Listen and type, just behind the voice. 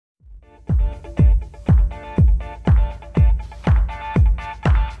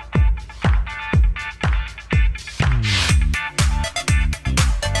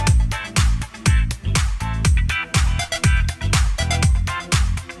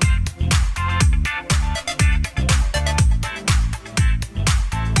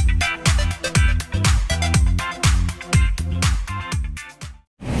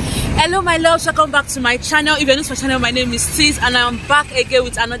Hello my loves, welcome back to my channel. If you're new to my channel, my name is Tis and I am back again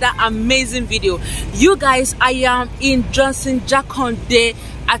with another amazing video. You guys, I am in Johnson Jakande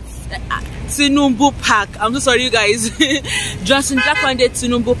at Tinubu Park. I'm so sorry you guys. Johnson Jakande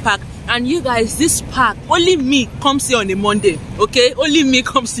Tinubu Park. And you guys, this park, only me comes here on a Monday, okay? Only me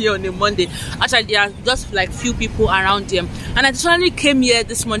comes here on a Monday. Actually, there are just like few people around here. And I actually came here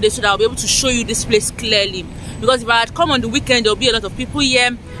this Monday so that I'll be able to show you this place clearly. Because if I had come on the weekend, there'll be a lot of people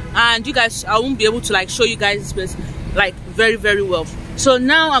here. And you guys, I won't be able to like show you guys this place like very well. So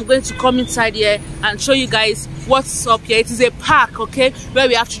now I'm going to come inside here and show you guys what's up here. It is a park, okay, where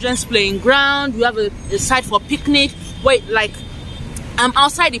we have children's playing ground. We have a site for picnic. Wait, like I'm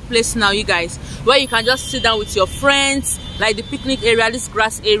outside the place now, you guys, where you can just sit down with your friends, like the picnic area, this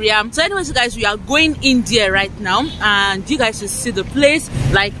grass area. So anyways, you guys, we are going in there right now, and you guys will see the place.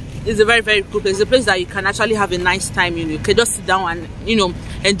 Like, it's a very cool place. It's a place that you can actually have a nice time. You can just sit down and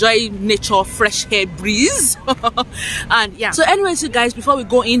enjoy nature, fresh air, breeze. And yeah, so anyways, you guys, before we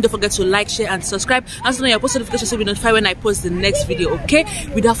go in, don't forget to like, share and subscribe, and turn on your post notifications so you'll be notified when I post the next video. Okay,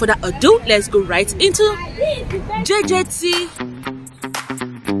 without further ado, let's go right into JJT.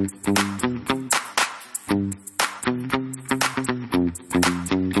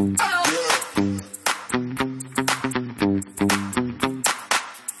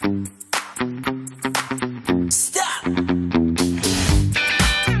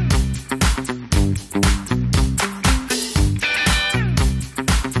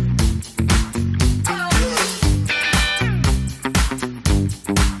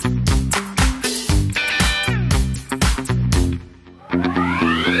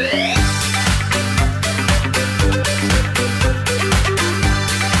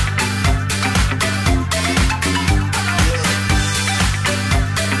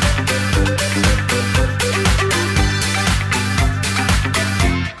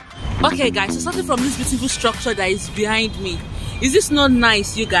 Okay guys, so starting from this beautiful structure that is behind me, is this not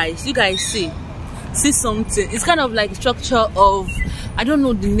nice? You guys see something? It's kind of like a structure of, I don't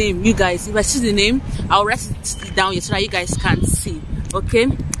know the name, you guys. If I see the name, I'll write it down here so that you guys can see. Okay,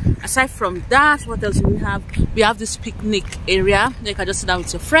 aside from that, what else do we have? We have this picnic area. You can just sit down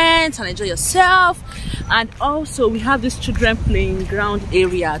with your friends and enjoy yourself. And also we have this children playing ground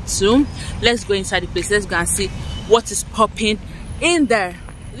area too. Let's go inside the place. Let's go and see what is popping in there.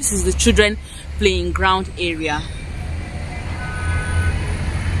 This is the children playing ground area.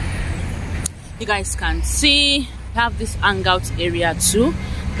 You guys can see we have this hangout area too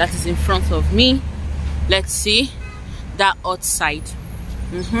that is in front of me. Let's see that outside.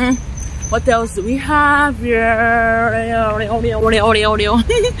 What else do we have here?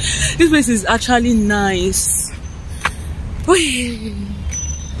 This place is actually nice.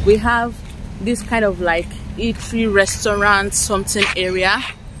 We have this kind of like eatery, restaurant, something area.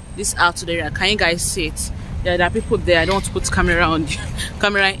 This outdoor area, can you guys see it? Yeah, there are people there. I don't want to put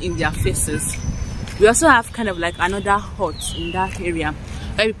camera in their faces. We also have kind of like another hut in that area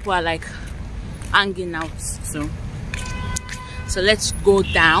where people are like hanging out. So let's go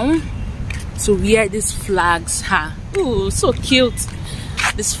down to where these flags are. Oh, so cute,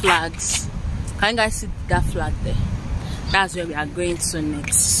 these flags. Can you guys see that flag there? That's where we are going to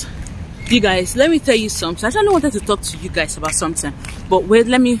next. You guys, let me tell you something. I actually wanted to talk to you guys about something, but wait,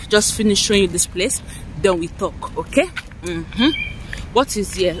 let me just finish showing you this place, then we talk, okay? What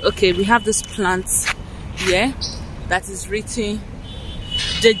is here? Okay, we have this plant here that is written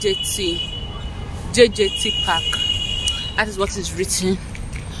JJT Park. That is what is written.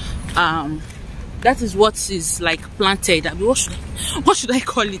 That is what is like planted. I mean, what should I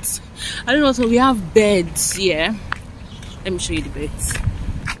call it? I don't know. So we have beds here. Let me show you the beds.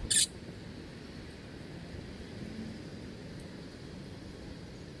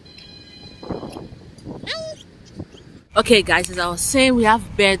 Okay guys, as I was saying, we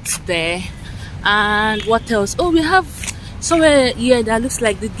have beds there. And what else? Oh, we have somewhere here that looks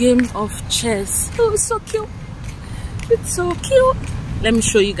like the game of chess. Oh, it's so cute. It's so cute. Let me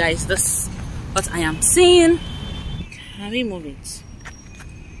show you guys this, what I am seeing. Can we move it?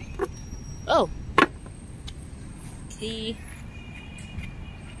 Oh, okay.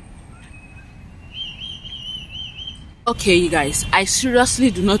 Okay, you guys, I seriously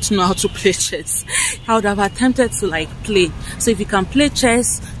do not know how to play chess. I would have attempted to like play. So if you can play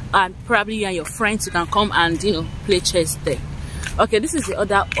chess, and probably you and your friends, you can come and play chess there. Okay, this is the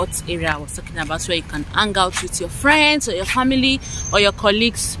other hot area I was talking about, where you can hang out with your friends or your family or your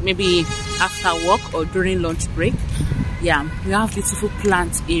colleagues, maybe after work or during lunch break. Yeah, we have beautiful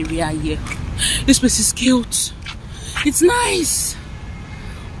plant area here. This place is cute. It's nice.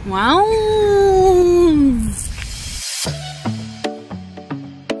 Wow.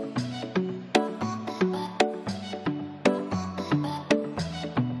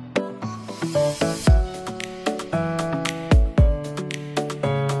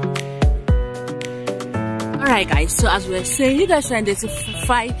 Alright guys, so as we were saying, you guys should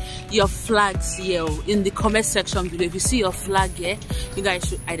identify your flags here in the comment section below. If you see your flag here, you guys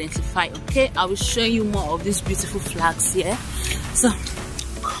should identify. Okay, I will show you more of these beautiful flags here. So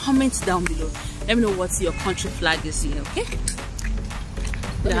comment down below, let me know what your country flag is here. Okay,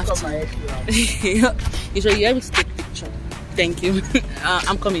 you sure you have to take a picture? Thank you.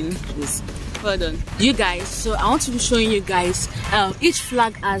 I'm coming, please. Well done, you guys. So I want to be showing you guys each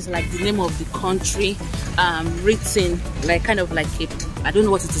flag has like the name of the country written, like kind of like a, I don't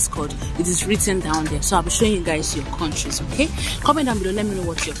know what it is called, it is written down there. So I'll be showing you guys your countries. Okay, comment down below, let me know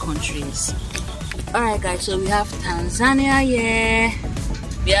what your country is. All right guys, so we have Tanzania here,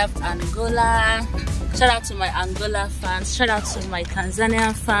 we have Angola. Shout out to my Angola fans, shout out to my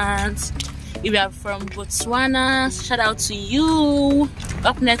Tanzania fans. If you are from Botswana, shout out to you.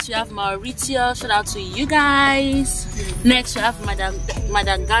 Up next we have Mauritius, shout out to you guys. Next we have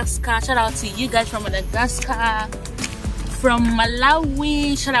Madagascar, shout out to you guys from Madagascar. From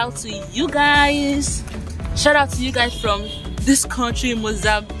Malawi, shout out to you guys. Shout out to you guys from this country,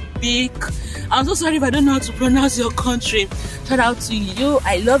 Mozambique. I'm so sorry if I don't know how to pronounce your country. Shout out to you,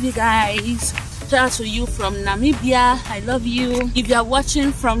 I love you guys. Shout out to you from Namibia, I love you. If you are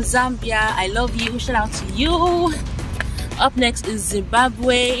watching from Zambia, I love you, shout out to you. Up next is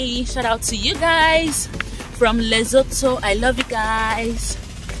Zimbabwe, shout out to you guys. From Lesotho, I love you guys.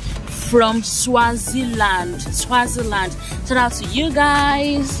 From Swaziland, shout out to you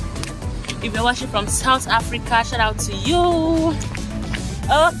guys. If you're watching from South Africa, shout out to you.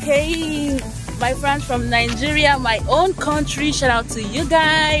 Okay, my friends from Nigeria, my own country, shout out to you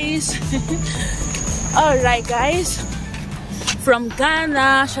guys. Alright guys, from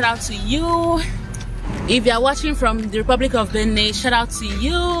Ghana, shout out to you. If you are watching from the Republic of Benin, shout out to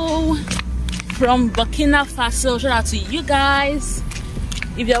you. From Burkina Faso, shout out to you guys.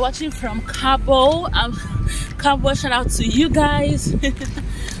 If you are watching from Cabo, shout out to you guys.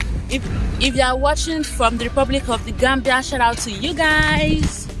 If you are watching from the Republic of the Gambia, shout out to you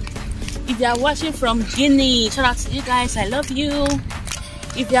guys. If you are watching from Guinea, shout out to you guys, I love you.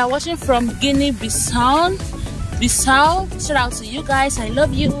 If you are watching from Guinea-Bissau, shout out to you guys, I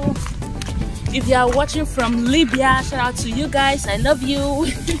love you. If you are watching from Libya, shout out to you guys, I love you.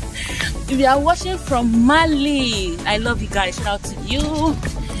 If you are watching from Mali, I love you guys, shout out to you.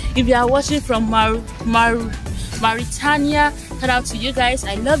 If you are watching from Mauritania, shout out to you guys,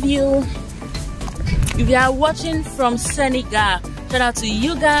 I love you. If you are watching from Senegal, shout out to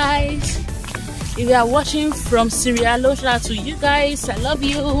you guys. If you are watching from Sierra Leone, shout out to you guys, I love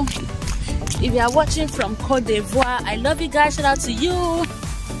you. If you are watching from Cote d'Ivoire, I love you guys, shout out to you.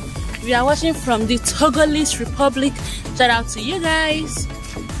 If you are watching from the Togolese Republic, shout out to you guys.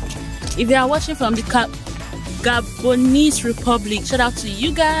 If you are watching from the Gabonese Republic, shout out to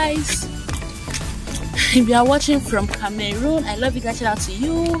you guys. If you are watching from Cameroon, I love you guys, shout out to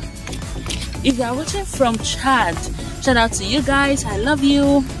you. If you are watching from Chad, shout out to you guys, I love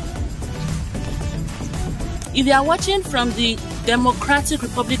you. If you are watching from the Democratic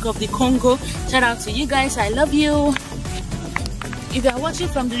Republic of the Congo, shout out to you guys, I love you. If you are watching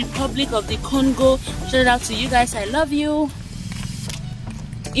from the Republic of the Congo, shout out to you guys, I love you.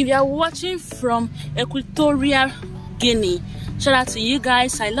 If you are watching from Equatorial Guinea, shout out to you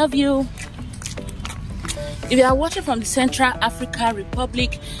guys, I love you. If you are watching from the Central African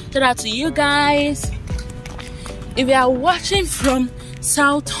Republic, shout out to you guys. If you are watching from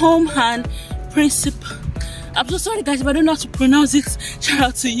Sao Tome and Principe, I'm so sorry guys if I don't know how to pronounce it, shout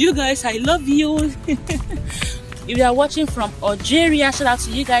out to you guys, I love you. If you are watching from Algeria, shout out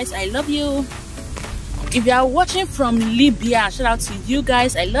to you guys, I love you. If you are watching from Libya, shout out to you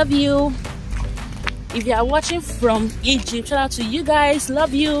guys, I love you. If you are watching from Egypt, shout out to you guys,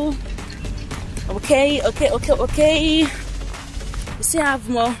 love you. Okay. We still have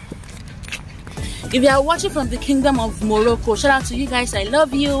more. If you are watching from the Kingdom of Morocco, shout out to you guys, I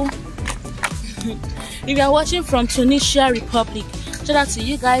love you. If you are watching from Tunisia Republic, shout out to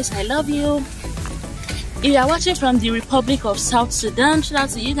you guys, I love you. If you are watching from the Republic of South Sudan, shout out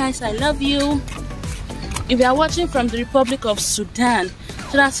to you guys, I love you. If you are watching from the Republic of Sudan,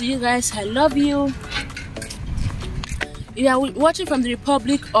 shout out to you guys, I love you. If you are watching from the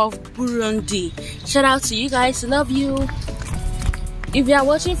Republic of Burundi, shout out to you guys, love you. If you are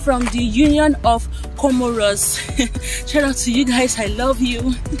watching from the Union of Comoros, shout out to you guys, I love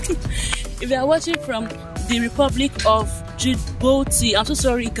you. If you are watching from the Republic of Djibouti, I'm so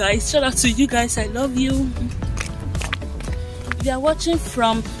sorry guys, shout out to you guys, I love you. If you are watching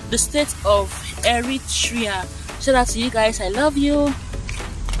from the state of Eritrea, shout out to you guys, I love you.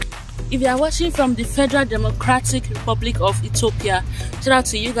 If you are watching from the Federal Democratic Republic of Ethiopia, shout out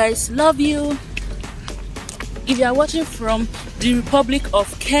to you guys, love you. If you are watching from the Republic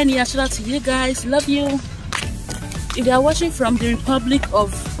of Kenya, shout out to you guys, love you. If you are watching from the Republic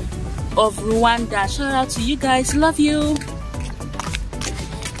of Rwanda, shout out to you guys, love you.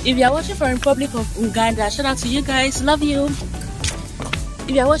 If you are watching from Republic of Uganda, shout out to you guys, love you.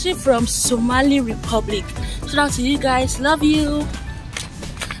 If you are watching from Somali Republic, shout out to you guys, love you.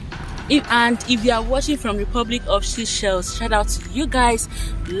 If you are watching from Republic of Seychelles, shout out to you guys,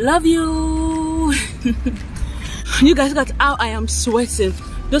 love you. You guys got how I am sweating.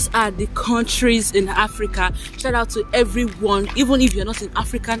 Those are the countries in Africa. Shout out to everyone, even if you're not in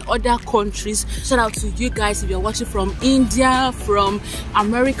Africa and other countries. Shout out to you guys if you're watching from India, from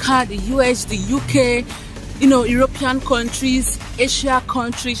America, the US, the UK, you know, European countries, Asia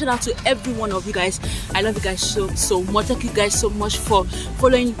countries. Shout out to every one of you guys. I love you guys so much. Thank you guys so much for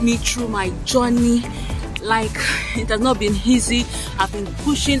following me through my journey. Like, it has not been easy. I've been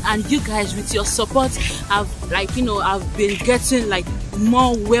pushing, and you guys with your support have, like, you know, I've been getting like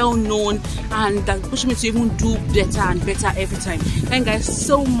more well known, and that pushed me to even do better and better every time. Thank you guys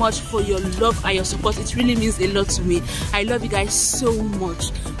so much for your love and your support. It really means a lot to me. I love you guys so much.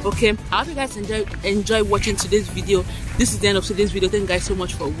 Okay, I hope you guys enjoy watching today's video. This is the end of today's video. Thank you guys so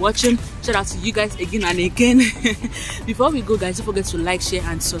much for watching. Shout out to you guys again and again. Before we go, guys, don't forget to like, share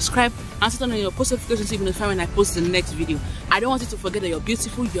and subscribe, and turn on your post notifications so you know when I post the next video. I don't want you to forget that you're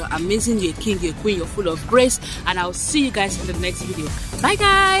beautiful, you're amazing, you're a king, you're a queen, you're full of grace, and I'll see you guys in the next video. Bye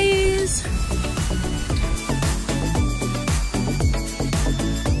guys.